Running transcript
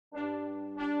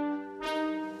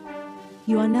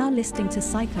You are now listening to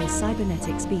Psycho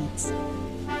Cybernetics Beats.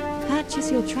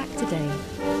 Purchase your track today.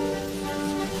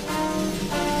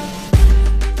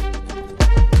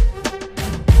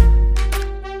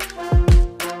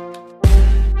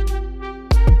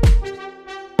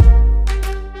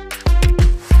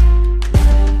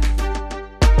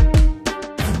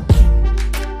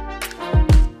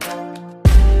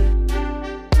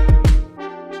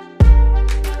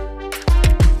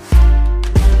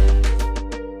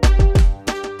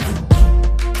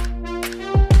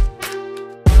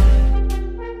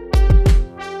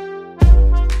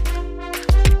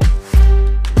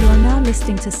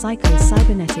 Listening to Psycho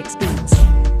Cybernetics Beats.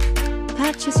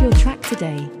 Purchase your track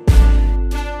today.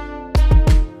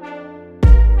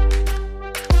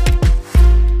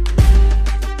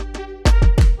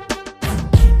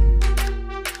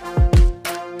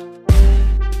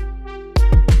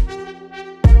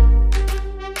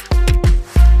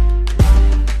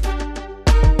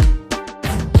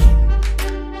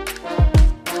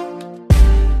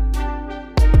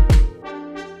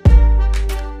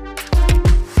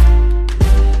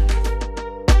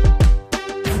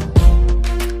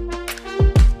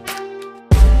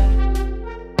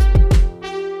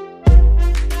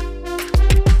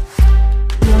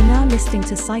 Listening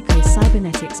to Psycho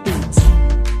Cybernetics Beats.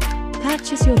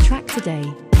 Purchase your track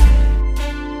today.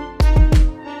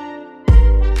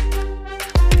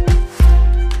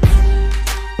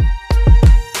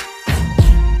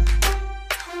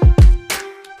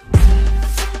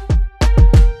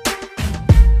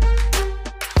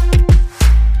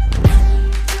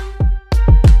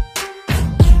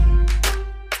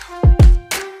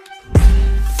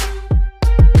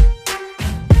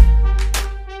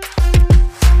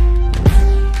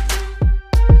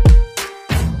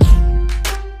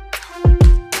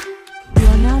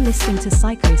 Listening to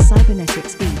Psycho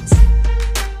Cybernetics Beats.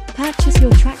 Purchase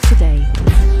your track today.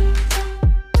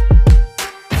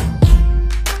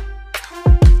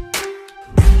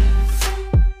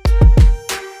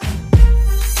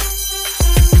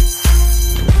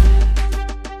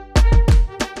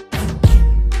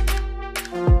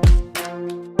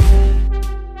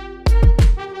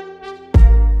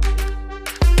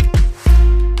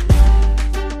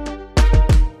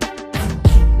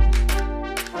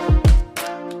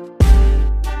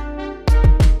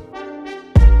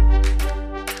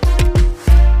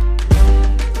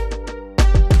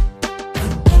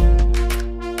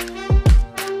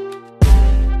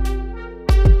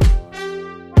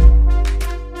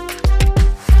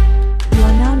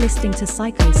 Listening to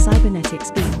Psycho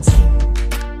Cybernetics Beats.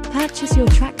 Purchase your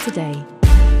track today.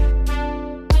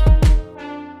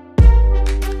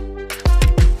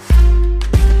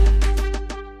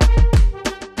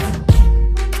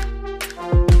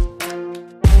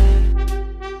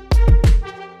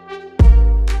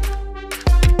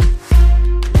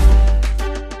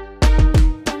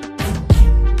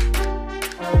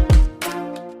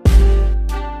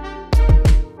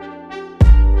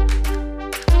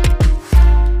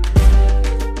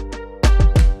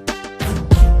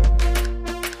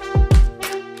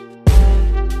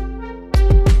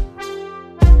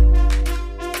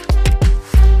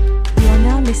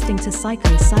 Listening to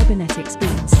Psycho Cybernetics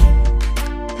Beats.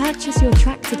 Purchase your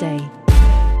track today.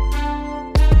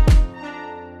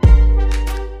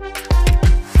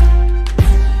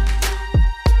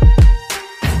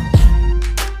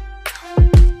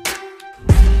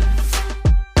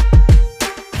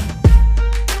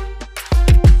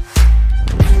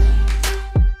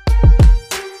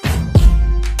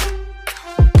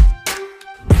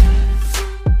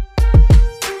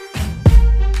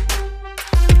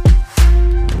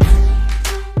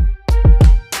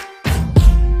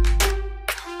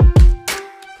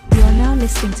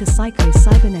 Listening to Psycho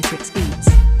Cybernetics Beats.